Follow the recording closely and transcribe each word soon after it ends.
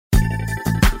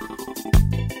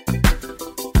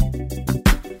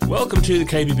Welcome to the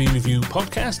KBB Review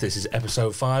podcast. This is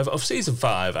episode 5 of season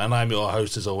 5, and I'm your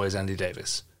host as always, Andy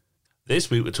Davis. This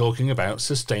week we're talking about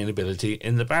sustainability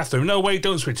in the bathroom. No, wait,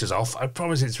 don't switch us off. I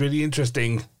promise it's really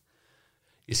interesting.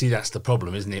 You see, that's the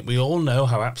problem, isn't it? We all know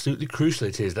how absolutely crucial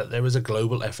it is that there is a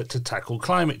global effort to tackle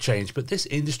climate change, but this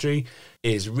industry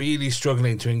is really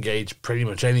struggling to engage pretty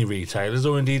much any retailers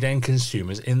or indeed end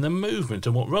consumers in the movement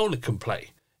and what role it can play.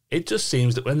 It just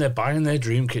seems that when they're buying their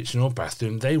dream kitchen or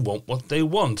bathroom, they want what they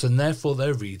want, and therefore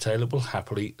their retailer will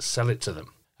happily sell it to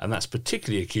them. And that's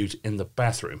particularly acute in the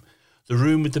bathroom, the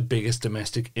room with the biggest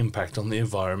domestic impact on the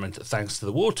environment thanks to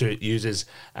the water it uses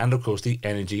and, of course, the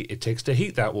energy it takes to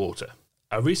heat that water.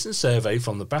 A recent survey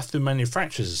from the Bathroom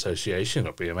Manufacturers Association,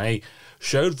 or BMA,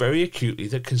 showed very acutely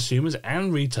that consumers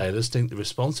and retailers think the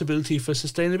responsibility for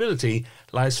sustainability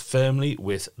lies firmly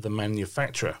with the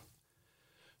manufacturer.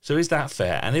 So is that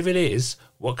fair? And if it is,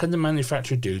 what can the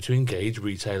manufacturer do to engage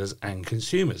retailers and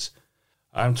consumers?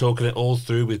 I'm talking it all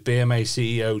through with BMA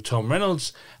CEO Tom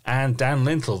Reynolds and Dan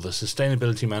Lintle, the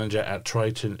Sustainability Manager at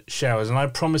Triton Showers. And I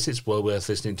promise it's well worth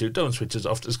listening to. Don't switch us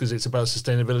off just because it's about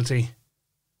sustainability.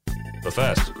 But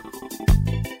first,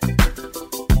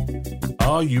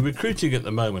 are you recruiting at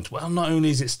the moment? Well, not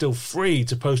only is it still free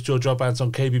to post your job ads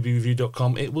on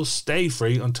kbbreview.com, it will stay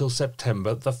free until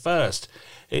September the 1st.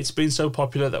 It's been so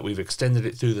popular that we've extended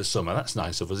it through the summer. That's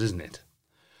nice of us, isn't it?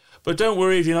 But don't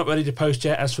worry if you're not ready to post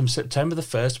yet, as from September the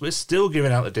 1st, we're still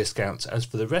giving out the discounts. As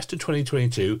for the rest of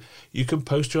 2022, you can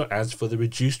post your ads for the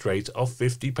reduced rate of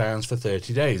 £50 for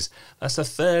 30 days. That's a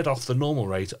third off the normal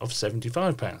rate of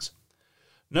 £75.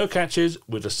 No catches,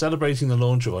 we're just celebrating the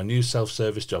launch of our new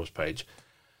self-service jobs page.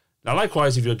 Now,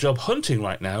 likewise, if you're job hunting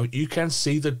right now, you can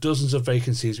see the dozens of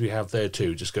vacancies we have there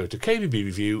too. Just go to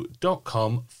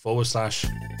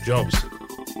kbbreview.com/jobs.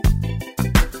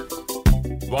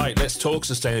 Right, let's talk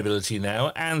sustainability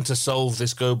now. And to solve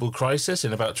this global crisis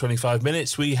in about 25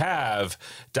 minutes, we have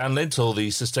Dan Lintle, the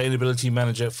Sustainability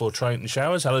Manager for Triton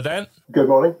Showers. Hello, Dan. Good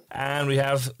morning. And we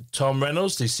have Tom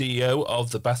Reynolds, the CEO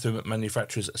of the Bathroom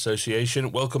Manufacturers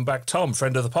Association. Welcome back, Tom,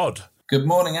 friend of the pod. Good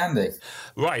morning, Andy.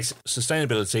 Right,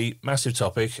 sustainability, massive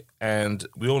topic, and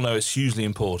we all know it's hugely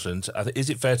important. Is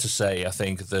it fair to say, I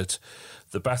think, that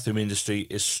the bathroom industry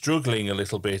is struggling a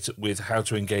little bit with how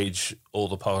to engage all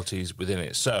the parties within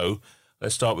it? So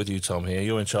let's start with you, Tom, here.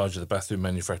 You're in charge of the Bathroom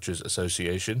Manufacturers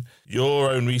Association.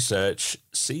 Your own research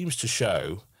seems to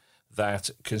show that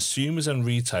consumers and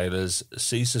retailers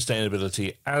see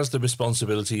sustainability as the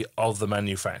responsibility of the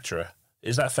manufacturer.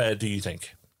 Is that fair, do you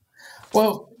think?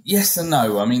 Well, yes and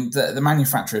no. I mean, the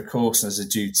manufacturer, of course, has a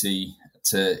duty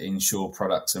to ensure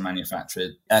products are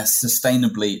manufactured as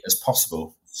sustainably as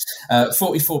possible.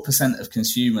 44% of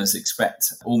consumers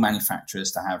expect all manufacturers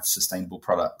to have sustainable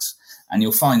products. And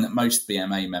you'll find that most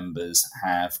BMA members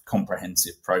have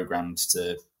comprehensive programs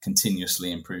to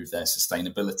continuously improve their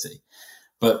sustainability.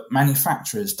 But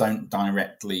manufacturers don't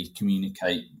directly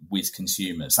communicate with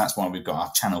consumers. That's why we've got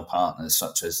our channel partners,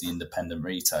 such as the independent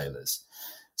retailers.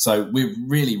 So we're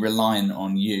really relying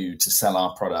on you to sell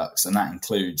our products, and that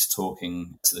includes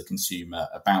talking to the consumer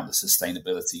about the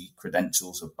sustainability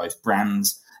credentials of both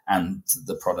brands and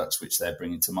the products which they're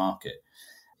bringing to market.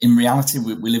 In reality,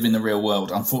 we live in the real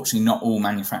world. Unfortunately, not all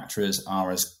manufacturers are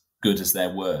as good as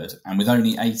their word, and with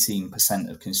only 18%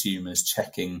 of consumers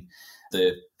checking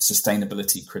the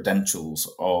sustainability credentials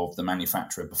of the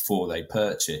manufacturer before they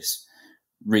purchase,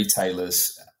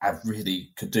 retailers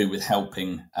could do with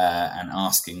helping and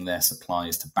asking their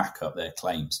suppliers to back up their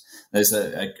claims. There's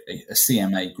a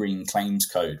CMA Green Claims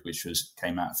Code, which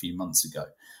came out a few months ago,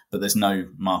 but there's no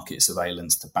market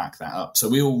surveillance to back that up. So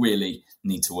we all really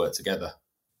need to work together.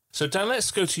 So Dan, let's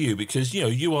go to you because,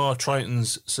 you are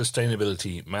Triton's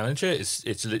sustainability manager. It's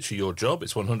literally your job.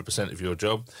 It's 100% of your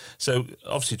job. So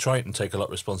obviously Triton take a lot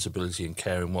of responsibility and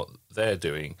care in what they're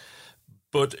doing.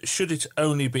 But should it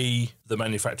only be the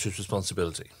manufacturer's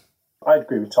responsibility? I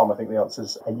agree with Tom. I think the answer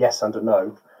is a yes and a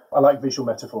no. I like visual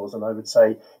metaphors, and I would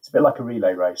say it's a bit like a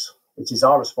relay race. It is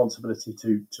our responsibility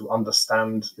to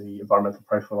understand the environmental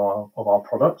profile of our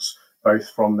products, both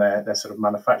from their sort of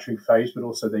manufacturing phase, but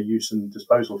also their use and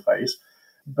disposal phase,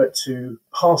 but to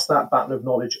pass that baton of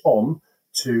knowledge on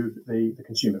to the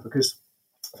consumer. Because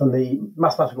from the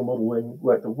mathematical modelling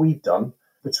work that we've done,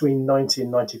 between 90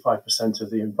 and 95% of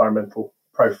the environmental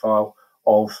profile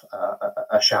of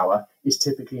a shower is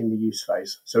typically in the use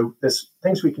phase. So there's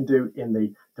things we can do in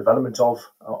the development of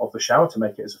the shower to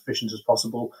make it as efficient as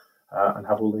possible and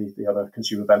have all the other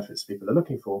consumer benefits people are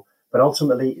looking for. But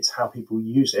ultimately, it's how people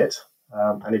use it,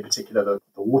 and in particular the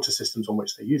water systems on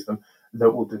which they use them,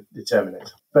 that will determine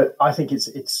it. But I think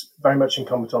it's very much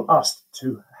incumbent on us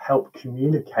to help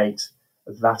communicate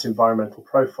that environmental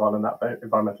profile and that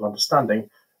environmental understanding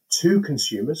to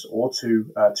consumers or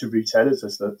to retailers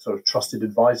as the sort of trusted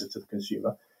advisor to the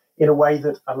consumer in a way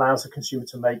that allows the consumer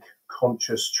to make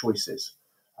conscious choices,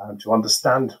 to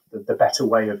understand the better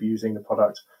way of using the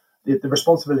product. The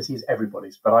responsibility is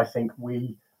everybody's, but I think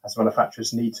we as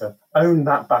manufacturers need to own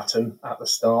that baton at the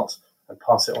start and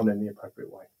pass it on in the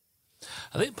appropriate way.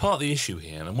 I think part of the issue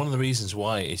here, and one of the reasons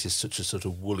why it is such a sort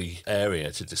of woolly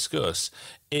area to discuss,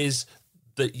 is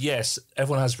that, yes,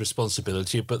 everyone has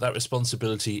responsibility, but that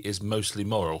responsibility is mostly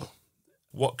moral.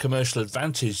 What commercial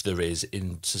advantage there is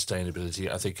in sustainability,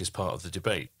 I think, is part of the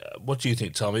debate. What do you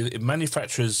think, Tommy?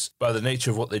 Manufacturers, by the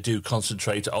nature of what they do,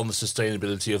 concentrate on the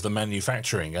sustainability of the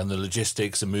manufacturing and the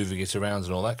logistics and moving it around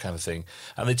and all that kind of thing.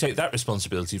 And they take that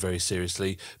responsibility very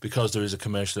seriously because there is a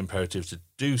commercial imperative to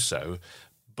do so.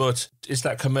 But is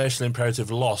that commercial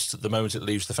imperative lost the moment it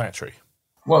leaves the factory?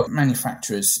 Well,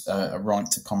 manufacturers are right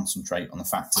to concentrate on the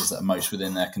factors that are most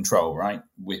within their control, right?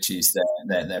 Which is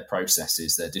their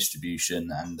processes, their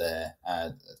distribution, and their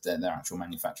actual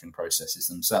manufacturing processes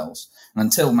themselves. And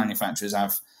until manufacturers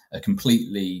have a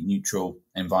completely neutral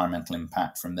environmental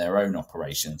impact from their own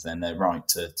operations, then they're right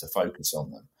to focus on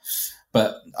them.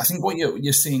 But I think what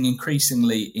you're seeing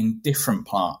increasingly in different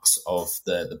parts of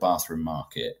the bathroom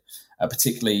market,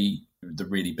 particularly the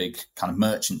really big kind of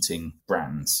merchanting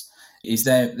brands, is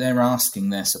they're asking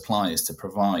their suppliers to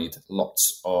provide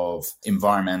lots of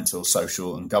environmental,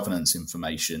 social and governance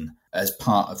information as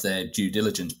part of their due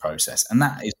diligence process. And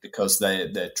that is because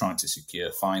they're trying to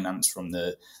secure finance from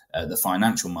the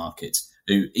financial markets,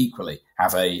 who equally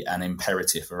have an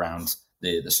imperative around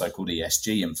the so-called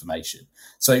ESG information.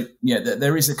 So, yeah,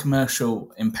 there is a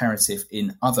commercial imperative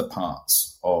in other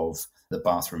parts of the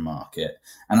bathroom market.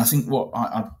 And I think what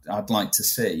I'd like to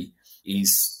see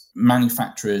is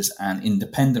manufacturers and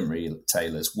independent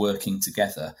retailers working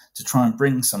together to try and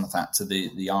bring some of that to the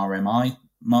RMI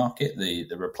market, the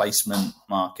replacement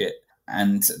market,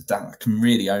 and that can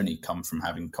really only come from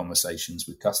having conversations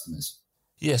with customers.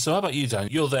 Yeah, so how about you, Dan?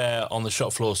 You're there on the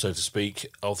shop floor, so to speak,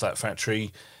 of that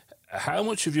factory. How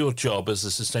much of your job as a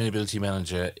sustainability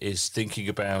manager is thinking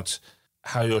about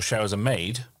how your showers are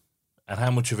made, and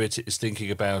how much of it is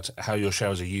thinking about how your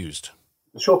showers are used?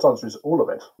 The short answer is all of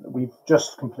it. We've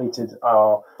just completed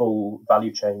our full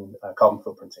value chain carbon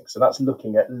footprinting. So that's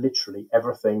looking at literally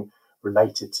everything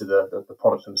related to the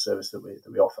product and the service that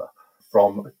we offer,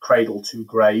 from cradle to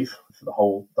grave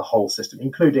for the whole system,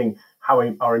 including how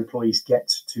our employees get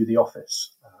to the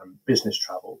office, business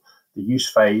travel, the use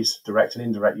phase, direct and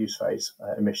indirect use phase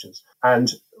emissions.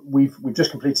 And we've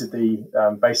just completed the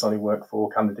baselining work for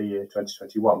calendar year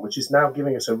 2021, which is now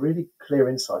giving us a really clear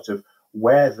insight of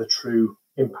where the true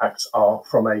impacts are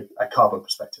from a carbon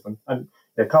perspective. And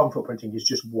carbon footprinting is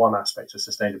just one aspect of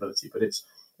sustainability, but it's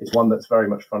one that's very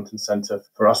much front and center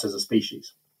for us as a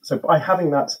species. So by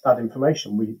having that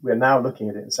information, we're now looking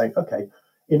at it and saying, okay,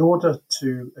 in order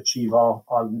to achieve our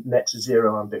net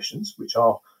zero ambitions, which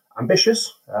are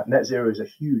ambitious, net zero is a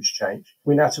huge change.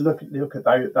 We now have to look at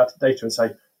that data and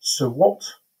say, so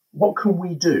what can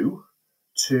we do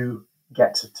to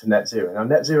get to net zero? Now,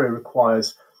 net zero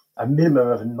requires a minimum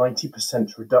of a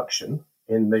 90% reduction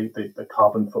in the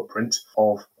carbon footprint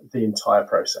of the entire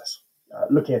process.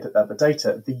 Looking at the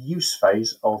data, the use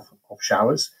phase of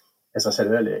showers, as I said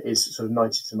earlier, is sort of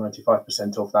 90 to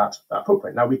 95% of that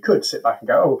footprint. Now, we could sit back and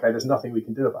go, oh, okay, there's nothing we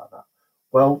can do about that.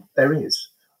 Well, there is.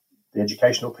 The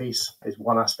educational piece is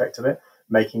one aspect of it.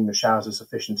 Making the showers as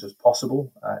efficient as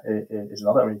possible is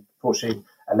another. I mean, fortunately,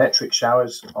 electric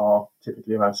showers are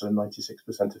typically around sort of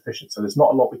 96% efficient. So there's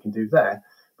not a lot we can do there,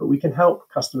 but we can help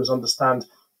customers understand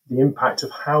the impact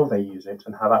of how they use it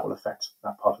and how that will affect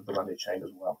that part of the value chain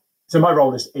as well. So my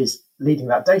role is leading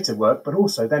that data work, but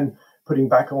also then putting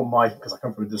back on because I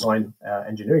come from a design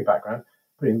engineering background,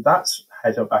 putting that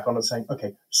head back on and saying,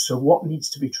 okay, so what needs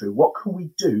to be true? What can we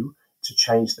do to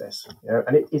change this?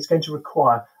 And it's going to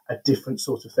require a different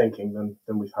sort of thinking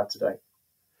than we've had today.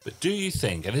 But do you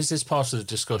think, and is this part of the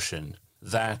discussion,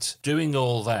 that doing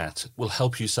all that will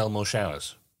help you sell more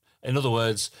showers? In other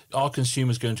words, are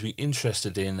consumers going to be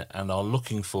interested in and are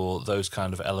looking for those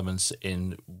kind of elements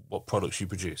in what products you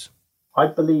produce? I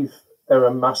believe there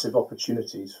are massive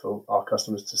opportunities for our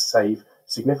customers to save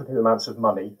significant amounts of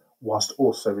money whilst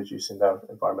also reducing their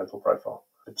environmental profile.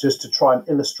 But just to try and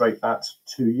illustrate that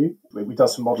to you, we've done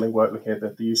some modelling work looking at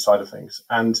the use side of things.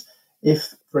 And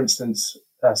if, for instance,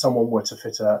 someone were to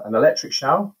fit an electric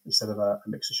shower instead of a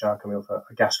mixer shower coming off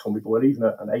a gas combi boiler, even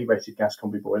an A-rated gas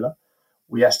combi boiler,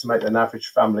 we estimate that an average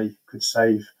family could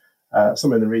save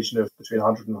somewhere in the region of between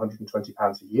 100 and 120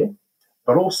 pounds a year.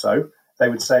 But also, they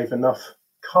would save enough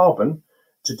carbon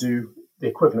to do the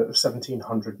equivalent of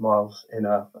 1,700 miles in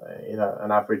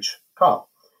an average car.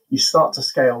 You start to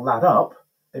scale that up,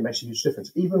 it makes a huge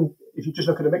difference. Even if you just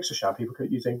look at a mixer shower, people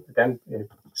could using, again,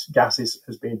 gas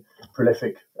has been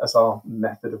prolific as our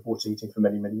method of water heating for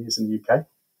many, many years in the UK.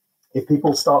 If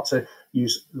people start to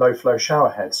use low flow shower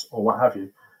heads or what have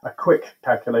you, a quick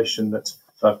calculation that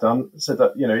I've done said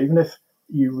that, even if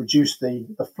you reduce the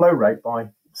flow rate by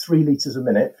 3 litres a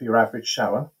minute for your average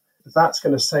shower, that's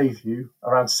going to save you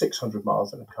around 600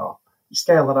 miles in a car. You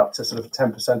scale that up to sort of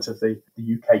 10% of the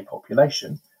UK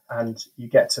population, and you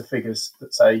get to figures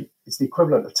that say it's the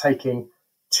equivalent of taking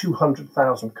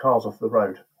 200,000 cars off the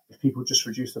road if people just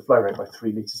reduce the flow rate by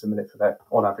 3 litres a minute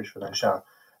on average for their shower.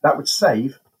 That would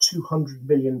save £200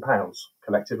 million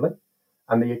collectively,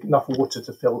 and enough water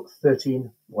to fill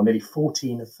nearly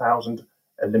 14,000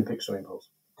 Olympic swimming pools.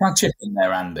 Can I chip in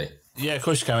there, Andy? Yeah, of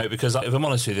course you can, mate, because if I'm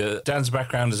honest with you, Dan's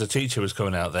background as a teacher was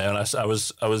coming out there, and I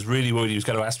was really worried he was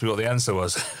going to ask me what the answer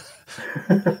was.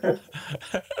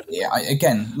 Yeah,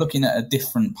 again, looking at a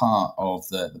different part of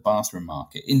the bathroom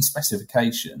market, in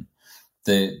specification,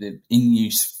 the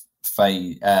in-use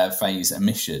phase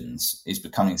emissions is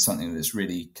becoming something that's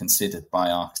really considered by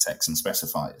architects and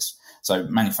specifiers. So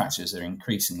manufacturers are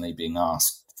increasingly being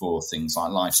asked for things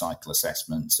like life cycle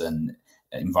assessments and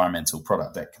environmental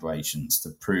product declarations to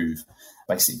prove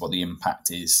basically what the impact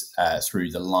is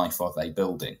through the life of a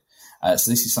building.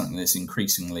 So this is something that's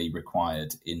increasingly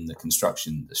required in the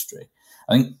construction industry.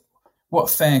 I think what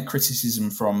fair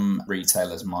criticism from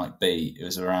retailers might be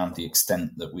is around the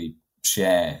extent that we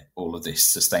share all of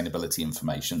this sustainability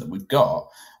information that we've got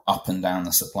up and down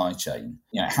the supply chain.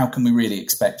 How can we really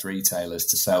expect retailers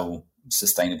to sell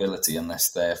sustainability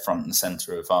unless they're front and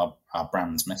centre of our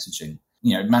brand's messaging?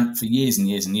 For years and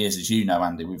years and years, as you know,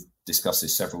 Andy, we've discussed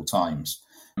this several times,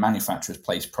 manufacturers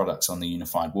place products on the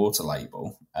unified water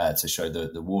label to show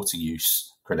the water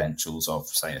use credentials of,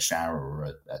 say, a shower or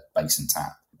a basin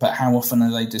tap. But how often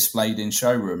are they displayed in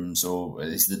showrooms, or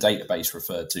is the database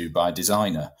referred to by a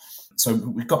designer? So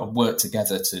we've got to work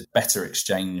together to better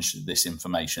exchange this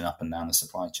information up and down the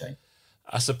supply chain.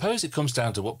 I suppose it comes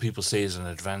down to what people see as an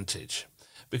advantage.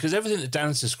 Because everything that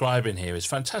Dan's describing here is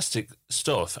fantastic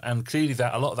stuff, and clearly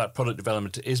that a lot of that product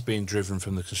development is being driven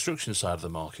from the construction side of the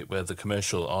market, where the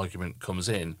commercial argument comes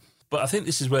in. But I think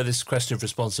this is where this question of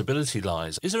responsibility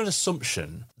lies. Is there an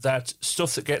assumption that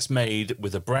stuff that gets made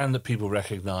with a brand that people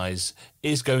recognise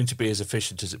is going to be as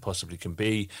efficient as it possibly can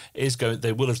be?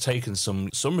 They will have taken some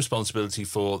responsibility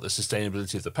for the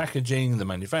sustainability of the packaging, the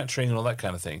manufacturing, and all that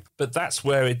kind of thing. But that's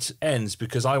where it ends,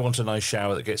 because I want a nice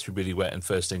shower that gets me really wet and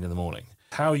first thing in the morning.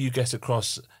 How you get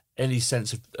across any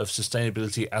sense of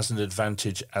sustainability as an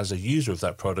advantage as a user of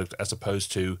that product, as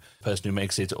opposed to the person who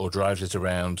makes it or drives it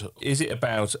around. Is it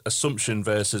about assumption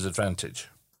versus advantage?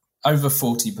 Over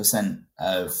 40%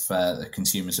 of the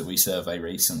consumers that we survey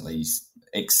recently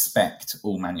expect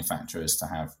all manufacturers to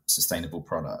have sustainable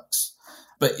products.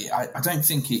 But I don't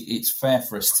think it's fair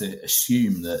for us to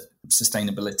assume that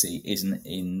sustainability isn't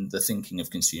in the thinking of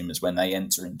consumers when they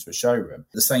enter into a showroom.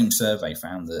 The same survey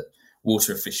found that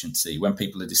water efficiency, when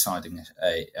people are deciding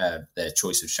their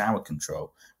choice of shower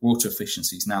control, water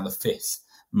efficiency is now the 5th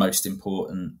most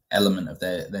important element of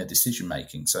their decision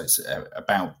making. So it's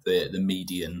about the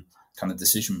median kind of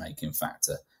decision making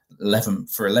factor.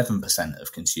 For 11%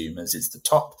 of consumers, it's the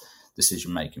top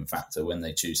decision making factor when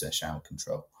they choose their shower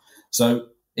control. So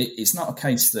it's not a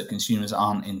case that consumers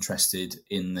aren't interested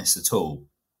in this at all,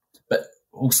 but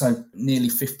also nearly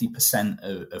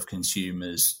 50% of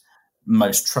consumers'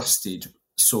 most trusted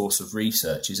source of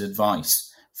research is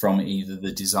advice from either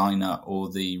the designer or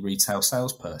the retail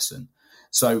salesperson.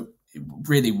 So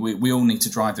really, we all need to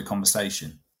drive the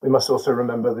conversation. We must also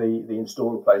remember the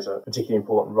installer plays a particularly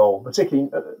important role,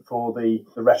 particularly for the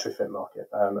retrofit market.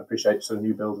 I appreciate sort of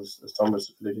new builds, as Tom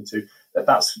was alluding to.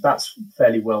 That's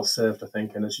fairly well served, I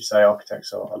think. And as you say,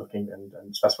 architects are looking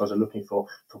and specifiers are looking for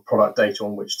product data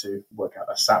on which to work out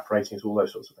their SAP ratings, all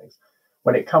those sorts of things.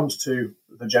 When it comes to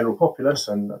the general populace,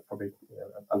 and probably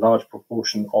a large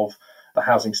proportion of the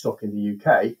housing stock in the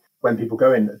UK, when people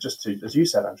go in, just to, as you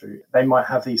said, Andrew, they might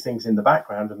have these things in the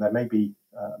background, and there may be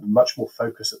much more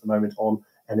focus at the moment on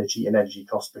energy and energy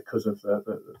costs because of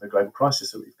the global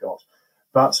crisis that we've got.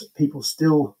 But people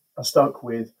still are stuck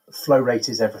with flow rate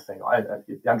is everything.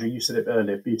 Andrew, you said it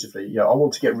earlier beautifully. I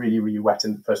want to get really, really wet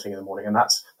in the first thing in the morning, and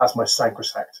that's my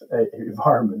sacrosanct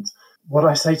environment. What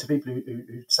I say to people who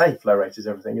say flow rate is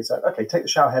everything is that, okay, take the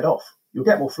shower head off. You'll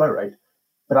get more flow rate,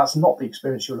 but that's not the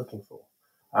experience you're looking for.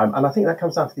 And I think that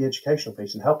comes down to the educational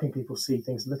piece and helping people see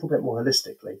things a little bit more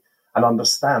holistically and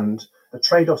understand the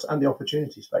trade-offs and the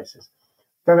opportunity spaces.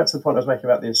 Going back to the point I was making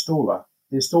about the installer,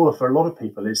 the installer for a lot of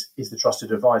people is the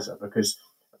trusted advisor, because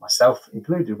myself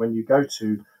included, when you go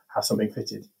to have something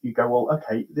fitted, you go, well,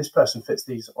 okay, this person fits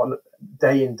these on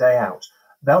day in, day out.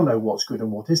 They'll know what's good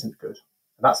and what isn't good.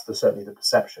 And that's certainly the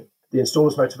perception. The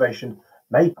installer's motivation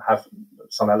may have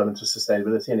some element of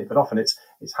sustainability in it, but often it's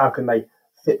how can they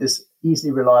fit this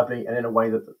easily, reliably, and in a way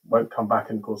that won't come back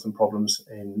and cause them problems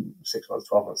in 6 months,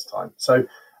 12 months' time. So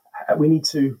we need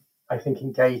to, I think,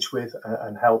 engage with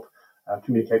and help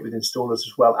communicate with installers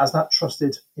as well as that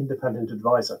trusted independent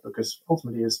advisor, because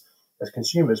ultimately as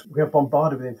consumers, we are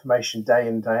bombarded with information day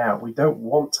in, day out. We don't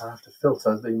want to have to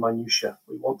filter the minutiae.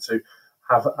 We want to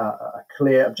have a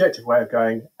clear, objective way of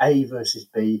going A versus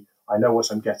B. I know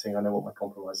what I'm getting. I know what my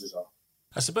compromises are.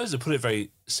 I suppose to put it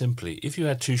very simply, if you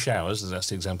had two showers, and that's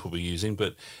the example we're using,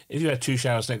 but if you had two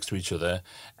showers next to each other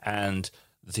and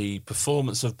the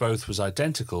performance of both was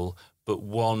identical, but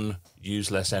one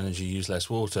used less energy, used less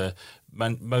water,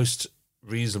 most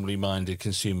reasonably minded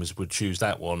consumers would choose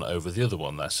that one over the other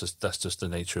one. That's just the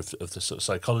nature of the sort of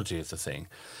psychology of the thing.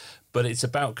 But it's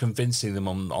about convincing them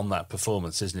on that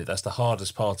performance, isn't it? That's the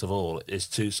hardest part of all, is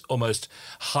to almost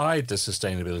hide the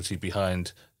sustainability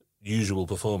behind usual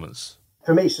performance.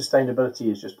 For me,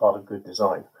 sustainability is just part of good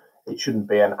design. It shouldn't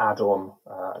be an add-on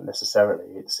necessarily.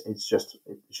 It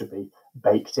should be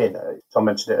baked in. Tom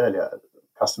mentioned it earlier.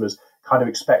 Customers kind of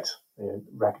expect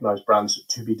recognised brands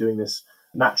to be doing this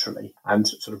naturally and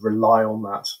sort of rely on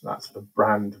that sort of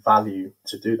brand value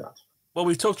to do that. Well,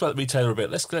 we've talked about the retailer a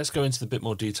bit. Let's go into the bit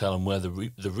more detail on where the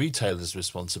retailer's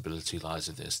responsibility lies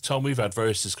in this. Tom, we've had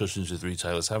various discussions with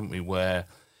retailers, haven't we, where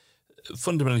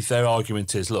fundamentally their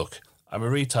argument is, look, I'm a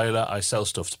retailer, I sell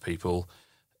stuff to people.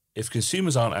 If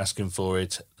consumers aren't asking for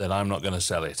it, then I'm not going to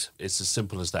sell it. It's as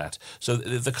simple as that. So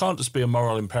there can't just be a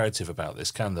moral imperative about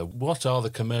this, can there? What are the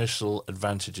commercial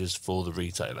advantages for the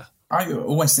retailer? I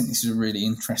always think this is a really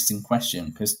interesting question,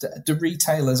 because do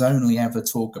retailers only ever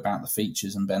talk about the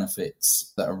features and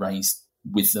benefits that are raised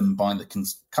with them by the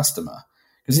customer?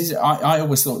 Because I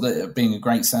always thought that being a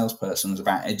great salesperson was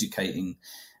about educating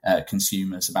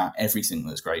consumers about everything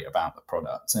that's great about the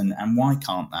product. And why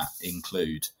can't that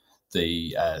include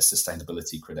the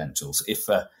sustainability credentials? If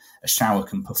a shower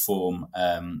can perform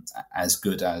as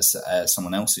good as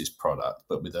someone else's product,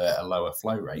 but with a lower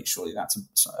flow rate, surely that's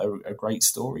a great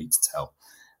story to tell.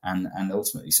 And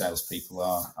ultimately, salespeople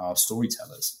are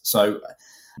storytellers. So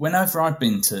whenever I've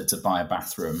been to buy a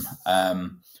bathroom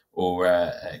or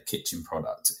a kitchen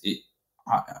product,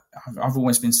 I've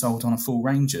always been sold on a full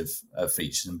range of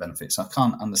features and benefits. I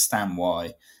can't understand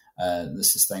why the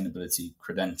sustainability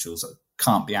credentials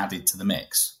can't be added to the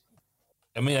mix.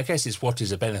 I mean, I guess it's what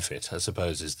is a benefit, I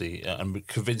suppose, is and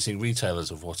convincing retailers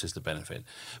of what is the benefit.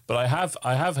 But I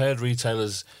have heard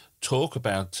retailers talk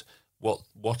about what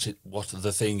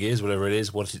the thing is, whatever it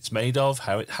is, what it's made of,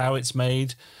 how it's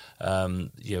made,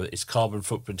 its carbon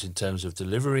footprint in terms of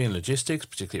delivery and logistics,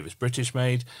 particularly if it's British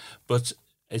made. But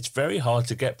it's very hard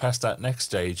to get past that next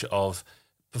stage of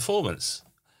performance.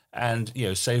 And,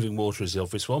 saving water is the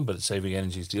obvious one, but saving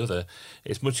energy is the other.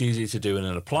 It's much easier to do in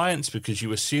an appliance because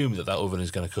you assume that oven is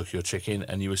going to cook your chicken,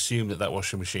 and you assume that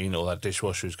washing machine or that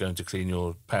dishwasher is going to clean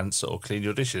your pants or clean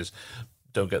your dishes.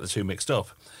 Don't get the two mixed up.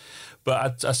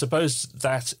 But I suppose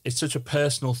that it's such a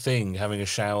personal thing, having a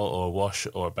shower or a wash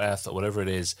or a bath or whatever it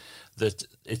is, that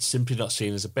it's simply not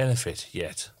seen as a benefit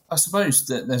yet. I suppose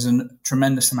that there's a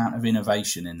tremendous amount of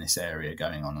innovation in this area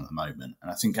going on at the moment. And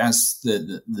I think as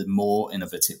the more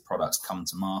innovative products come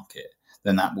to market,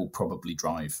 then that will probably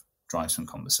drive some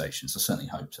conversations. I certainly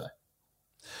hope so.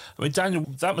 I mean, Daniel,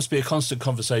 that must be a constant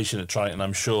conversation at Triton,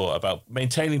 I'm sure, about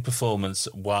maintaining performance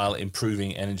while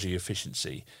improving energy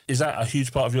efficiency. Is that a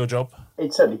huge part of your job?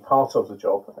 It's certainly part of the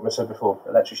job. As I said before,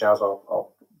 electric showers are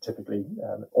typically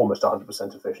almost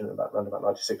 100% efficient, around about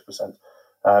 96%.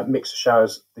 Mixer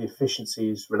showers, the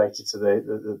efficiency is related to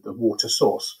the water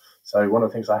source. So one of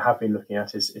the things I have been looking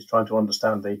at is trying to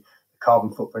understand the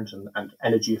carbon footprint and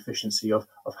energy efficiency of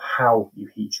how you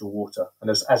heat your water.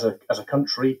 And as a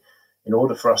country, in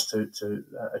order for us to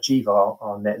achieve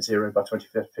our net zero by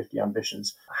 2050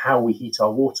 ambitions, how we heat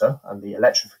our water and the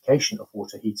electrification of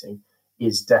water heating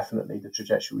is definitely the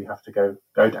trajectory we have to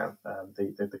go down.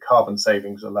 The carbon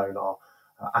savings alone are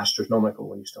astronomical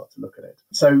when you start to look at it.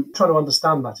 So trying to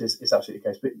understand that is absolutely the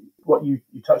case. But what you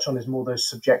touch on is more those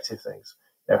subjective things.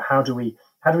 How do we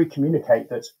communicate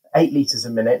that 8 litres a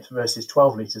minute versus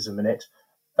 12 litres a minute,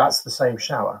 that's the same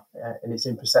shower, and it's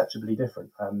imperceptibly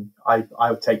different. I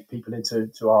would take people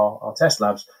into our test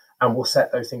labs, and we'll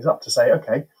set those things up to say,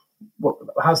 okay,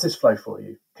 how's this flow for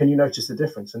you? Can you notice the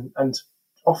difference? And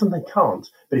often they can't.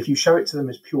 But if you show it to them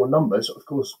as pure numbers, of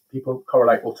course, people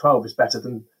correlate, well, 12 is better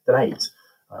than 8.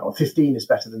 or 15 is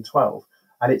better than 12.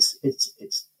 And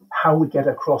it's how we get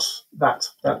across that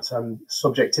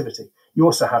subjectivity. You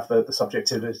also have the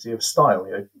subjectivity of style.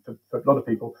 For a lot of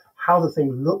people, how the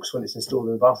thing looks when it's installed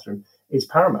in the bathroom is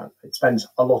paramount. It spends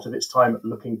a lot of its time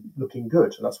looking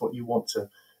good, and that's what you want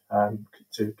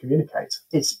to communicate.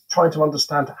 It's trying to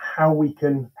understand how we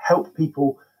can help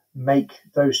people make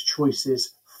those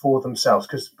choices for themselves,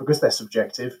 because they're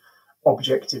subjective.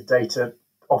 Objective data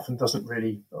often doesn't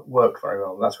really work very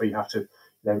well. That's where you have to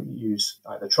use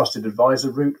either trusted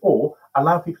advisor route or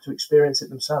allow people to experience it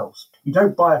themselves. You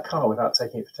don't buy a car without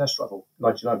taking it for test travel.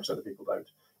 99% of people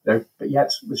don't. But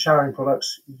yet with showering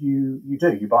products, you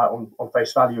do. You buy it on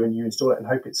face value and you install it and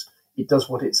hope it does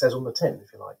what it says on the tin,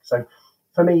 if you like. So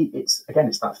for me, it's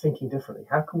that thinking differently.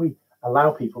 How can we allow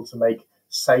people to make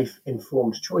safe,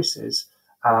 informed choices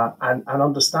and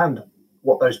understand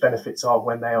what those benefits are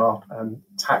when they are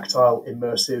tactile,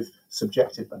 immersive,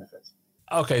 subjective benefits?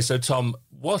 Okay, so Tom,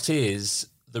 what is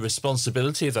the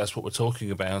responsibility, if that's what we're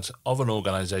talking about, of an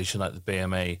organisation like the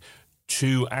BMA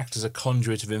to act as a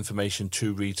conduit of information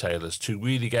to retailers, to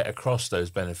really get across those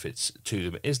benefits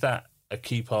to them? Is that a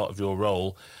key part of your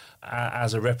role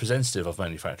as a representative of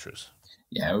manufacturers?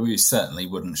 Yeah, we certainly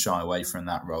wouldn't shy away from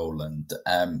that role,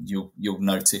 and you'll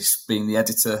notice, being the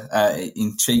editor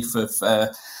in chief of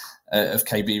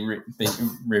KB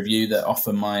Review, that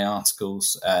often my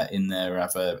articles in there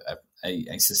have a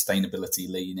sustainability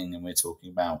leaning, and we're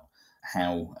talking about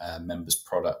how members'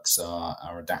 products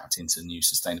are adapting to new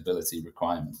sustainability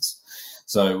requirements.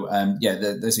 So,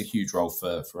 there's a huge role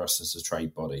for us as a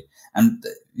trade body. And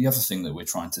the other thing that we're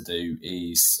trying to do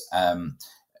is,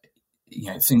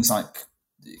 things like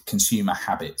consumer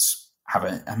habits have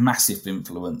a massive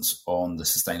influence on the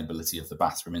sustainability of the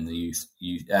bathroom in the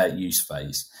use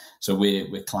phase. So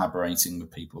we're collaborating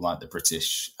with people like the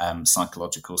British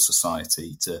Psychological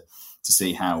Society to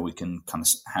see how we can kind of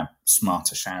have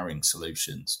smarter showering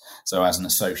solutions. So as an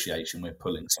association, we're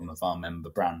pulling some of our member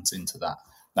brands into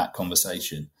that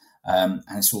conversation. And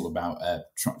it's all about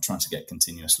trying to get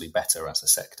continuously better as a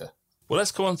sector. Well,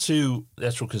 let's go on to the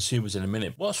actual consumers in a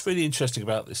minute. What's really interesting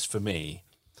about this for me,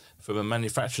 from a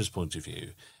manufacturer's point of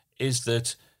view, is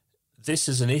that this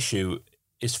as an issue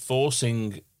is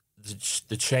forcing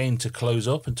the chain to close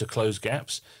up and to close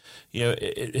gaps.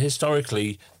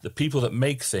 Historically, the people that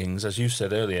make things, as you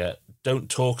said earlier, don't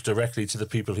talk directly to the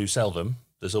people who sell them.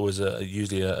 There's always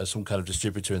usually some kind of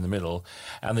distributor in the middle,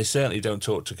 and they certainly don't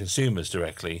talk to consumers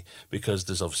directly because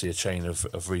there's obviously a chain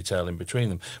of retail in between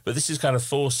them. But this is kind of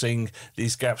forcing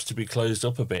these gaps to be closed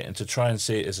up a bit and to try and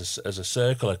see it as a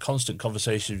circle, a constant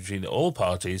conversation between all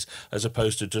parties, as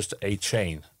opposed to just a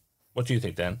chain. What do you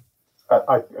think, Dan?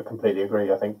 I completely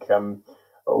agree. I think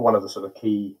one of the sort of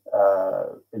key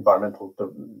environmental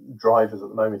drivers at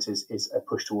the moment is a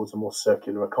push towards a more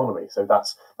circular economy. So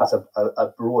that's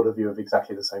a broader view of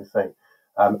exactly the same thing.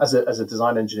 As a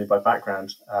design engineer by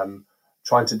background,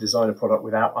 trying to design a product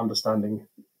without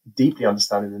deeply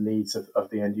understanding the needs of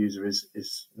the end user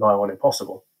is nigh on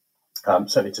impossible.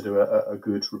 Certainly to do a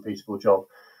good, repeatable job.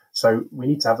 So we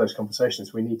need to have those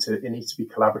conversations. It needs to be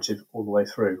collaborative all the way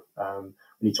through.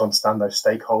 We need to understand those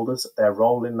stakeholders, their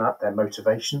role in that, their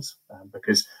motivations,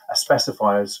 because a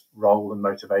specifier's role and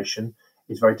motivation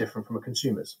is very different from a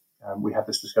consumer's. We have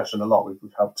this discussion a lot.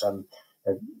 We've helped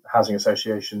housing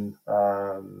association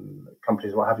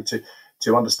companies, what have you,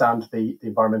 to understand the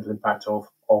environmental impact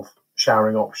of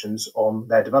showering options on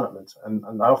their development.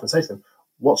 And I often say to them,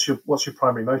 what's your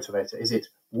primary motivator? Is it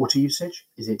water usage?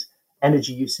 Is it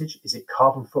energy usage? Is it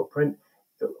carbon footprint?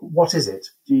 What is it?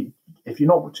 If you're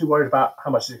not too worried about how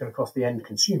much it's going to cost the end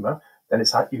consumer, then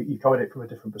it's you come at it from a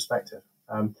different perspective.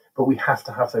 But we have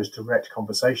to have those direct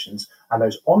conversations and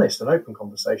those honest and open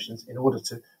conversations in order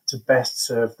to best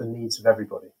serve the needs of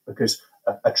everybody. Because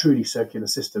a truly circular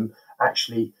system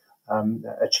actually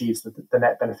achieves the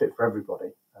net benefit for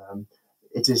everybody.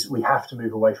 We have to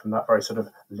move away from that very sort of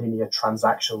linear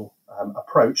transactional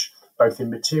approach, both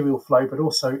in material flow, but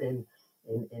also in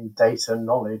data,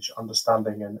 knowledge,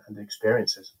 understanding, and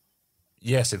experiences.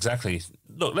 Yes, exactly.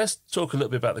 Look, let's talk a little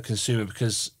bit about the consumer,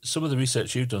 because some of the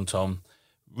research you've done, Tom,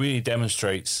 really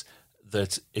demonstrates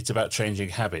that it's about changing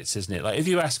habits, isn't it? Like, if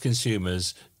you ask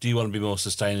consumers, do you want to be more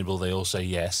sustainable? They all say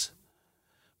yes.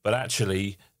 But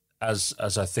actually, as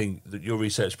I think that your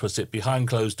research puts it, behind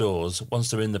closed doors, once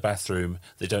they're in the bathroom,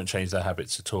 they don't change their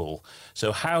habits at all.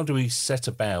 So how do we set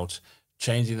about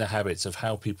changing the habits of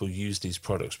how people use these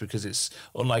products? Because it's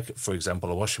unlike, for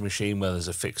example, a washing machine where there's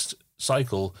a fixed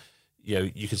cycle.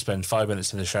 You can spend 5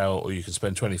 minutes in the shower or you can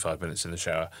spend 25 minutes in the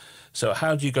shower. So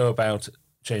how do you go about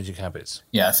changing habits?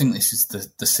 Yeah, I think this is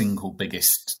the single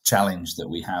biggest challenge that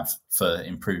we have for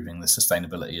improving the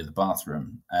sustainability of the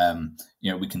bathroom.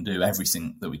 We can do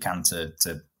everything that we can to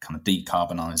kind of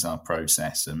decarbonise our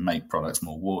process and make products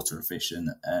more water efficient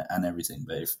and everything.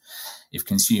 But if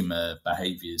consumer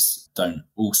behaviours don't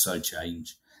also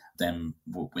change, then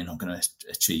we're not going to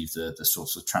achieve the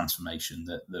sorts of transformation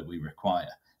that we require.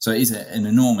 So it is an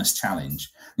enormous challenge.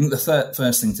 I think the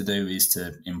first thing to do is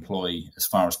to employ, as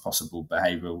far as possible,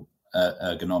 behavioural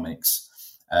ergonomics,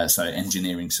 so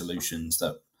engineering solutions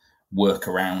that work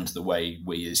around the way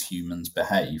we as humans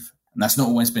behave. And that's not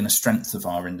always been a strength of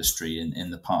our industry in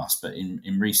the past, but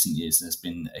in recent years, there's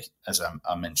been, as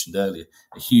I mentioned earlier,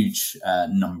 a huge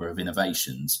number of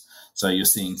innovations. So you're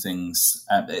seeing things,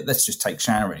 let's just take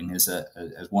showering as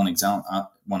one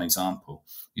example.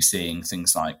 You're seeing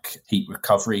things like heat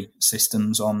recovery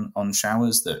systems on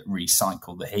showers that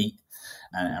recycle the heat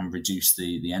and reduce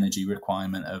the energy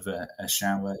requirement of a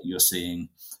shower. You're seeing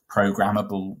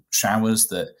programmable showers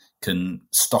that can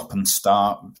stop and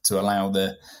start to allow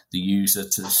the user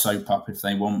to soap up if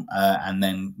they want, and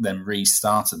then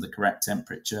restart at the correct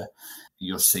temperature.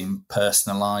 You're seeing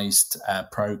personalised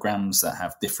programs that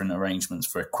have different arrangements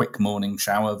for a quick morning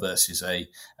shower versus a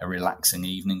relaxing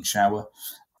evening shower.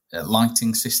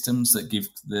 Lighting systems that give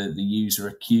the user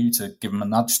a cue to give them a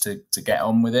nudge to get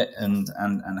on with it and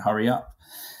hurry up.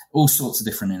 All sorts of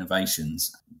different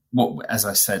innovations. As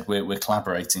I said, we're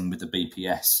collaborating with the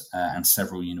BPS and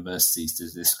several universities to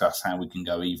discuss how we can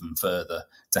go even further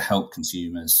to help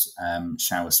consumers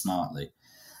shower smartly.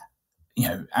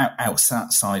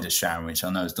 Outside of showering, which I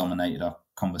know has dominated our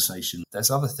conversation,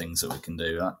 there's other things that we can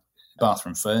do, like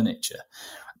bathroom furniture.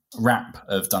 WRAP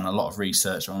have done a lot of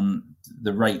research on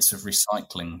the rates of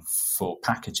recycling for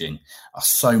packaging are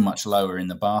so much lower in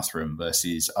the bathroom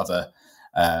versus other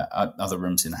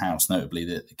rooms in the house, notably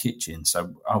the kitchen.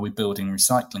 So are we building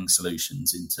recycling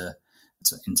solutions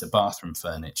into bathroom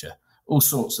furniture? All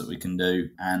sorts that we can do,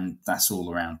 and that's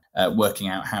all around working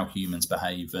out how humans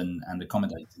behave and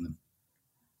accommodating them.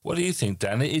 What do you think,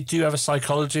 Dan? Do you have a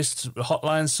psychologist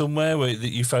hotline somewhere that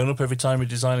you phone up every time you're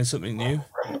designing something new?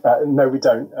 No, we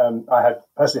don't. I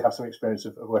personally have some experience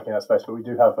of working in that space, but we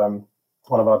do have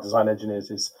one of our design engineers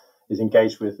is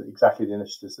engaged with exactly the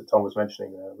initiatives that Tom was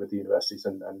mentioning with the universities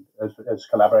and has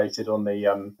collaborated on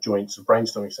the joint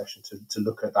brainstorming session to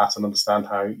look at that and understand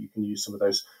how you can use some of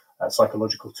those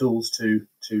psychological tools to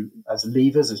as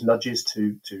levers, as nudges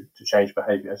to change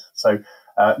behaviours. So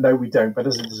no, we don't. But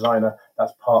as a designer,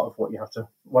 that's part of what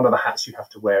one of the hats you have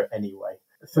to wear anyway.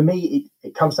 For me,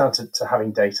 it comes down to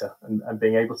having data and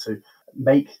being able to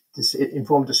make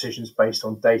informed decisions based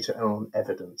on data and on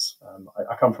evidence.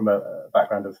 I come from a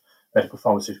background of medical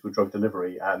pharmaceutical drug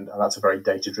delivery, and that's a very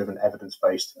data-driven,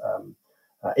 evidence-based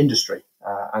industry.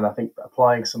 And I think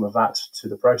applying some of that to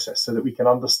the process so that we can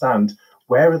understand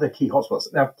where are the key hotspots.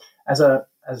 Now, as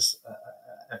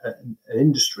an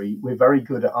industry, we're very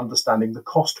good at understanding the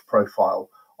cost profile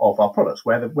of our products.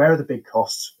 Where are the big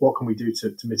costs? What can we do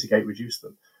to mitigate, reduce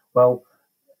them? Well,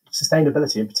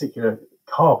 sustainability, in particular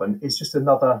carbon, is just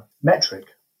another metric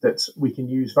that we can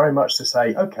use very much to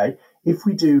say, okay, if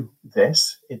we do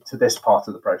this into this part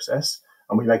of the process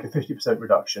and we make a 50%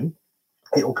 reduction,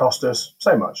 it will cost us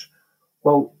so much.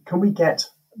 Well, can we get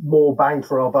more bang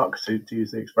for our buck, to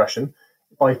use the expression,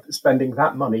 by spending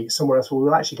that money somewhere else where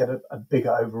we'll actually get a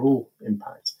bigger overall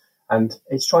impact? And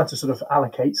it's trying to sort of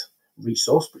allocate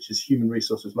resource, which is human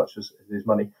resource as much as it is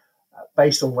money,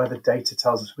 based on where the data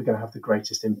tells us we're going to have the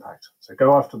greatest impact. So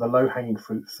go after the low-hanging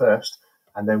fruit first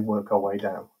and then work our way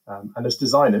down. And as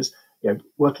designers,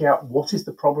 working out what is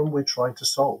the problem we're trying to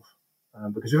solve.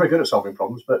 Because we're very good at solving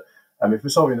problems, but if we're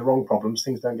solving the wrong problems,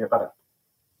 things don't get better.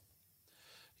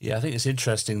 Yeah, I think it's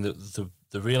interesting that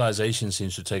the realization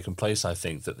seems to have taken place, I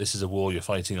think, that this is a war you're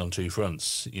fighting on two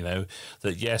fronts.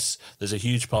 That yes, there's a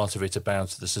huge part of it about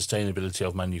the sustainability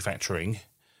of manufacturing,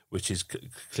 which is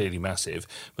clearly massive.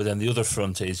 But then the other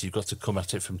front is you've got to come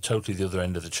at it from totally the other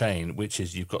end of the chain, which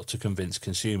is you've got to convince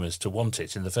consumers to want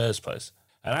it in the first place.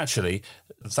 And actually,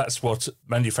 that's what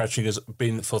manufacturing has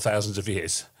been for thousands of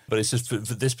years. But it's just for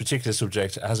this particular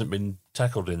subject, it hasn't been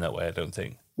tackled in that way, I don't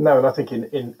think. No, and I think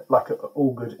in like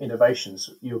all good innovations,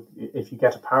 if you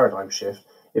get a paradigm shift,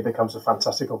 it becomes a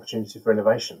fantastic opportunity for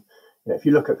innovation. If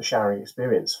you look at the showering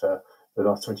experience for the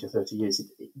last 20 or 30 years,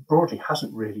 it broadly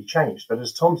hasn't really changed. But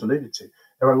as Tom's alluded to,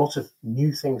 there are a lot of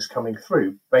new things coming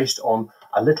through based on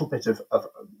a little bit of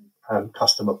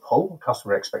customer pull,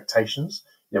 customer expectations.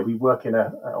 We work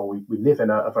we live in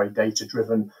a very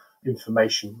data-driven,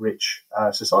 information-rich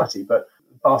society, but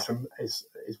bathroom is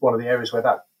one of the areas where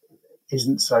that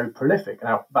isn't so prolific.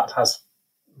 Now, that has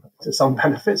some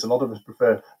benefits. A lot of us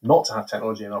prefer not to have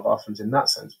technology in our bathrooms in that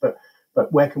sense, but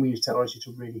where can we use technology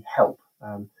to really help?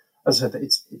 As I said,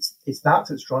 it's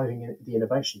that's driving the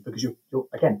innovation, because you're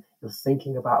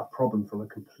thinking about a problem from a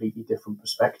completely different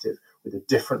perspective, with a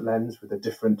different lens, with a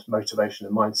different motivation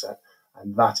and mindset,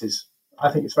 and that is,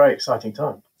 I think, it's a very exciting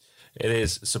time. It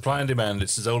is. Supply and demand,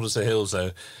 it's as old as the hills,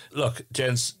 though. Look,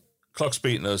 gents, clock's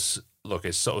beating us. Look,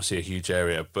 it's obviously a huge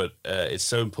area, but it's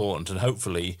so important, and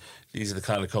hopefully these are the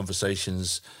kind of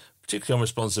conversations, particularly on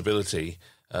responsibility,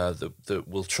 that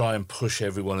will try and push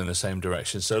everyone in the same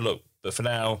direction. So look, but for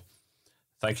now,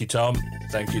 thank you, Tom.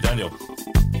 Thank you, Daniel.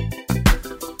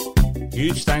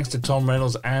 Huge thanks to Tom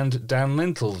Reynolds and Dan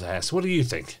Lintle there. So what do you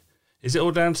think? Is it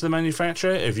all down to the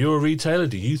manufacturer? If you're a retailer,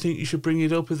 do you think you should bring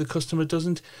it up if the customer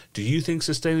doesn't? Do you think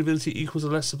sustainability equals a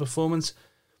lesser performance?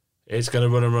 It's going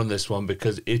to run this one,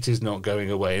 because it is not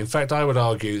going away. In fact, I would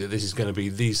argue that this is going to be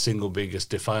the single biggest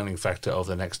defining factor of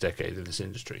the next decade in this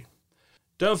industry.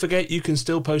 Don't forget, you can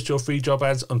still post your free job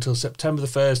ads until September the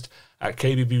 1st at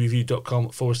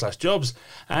kbbreview.com/jobs.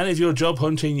 And if you're job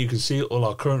hunting, you can see all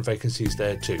our current vacancies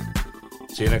there too.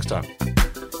 See you next time.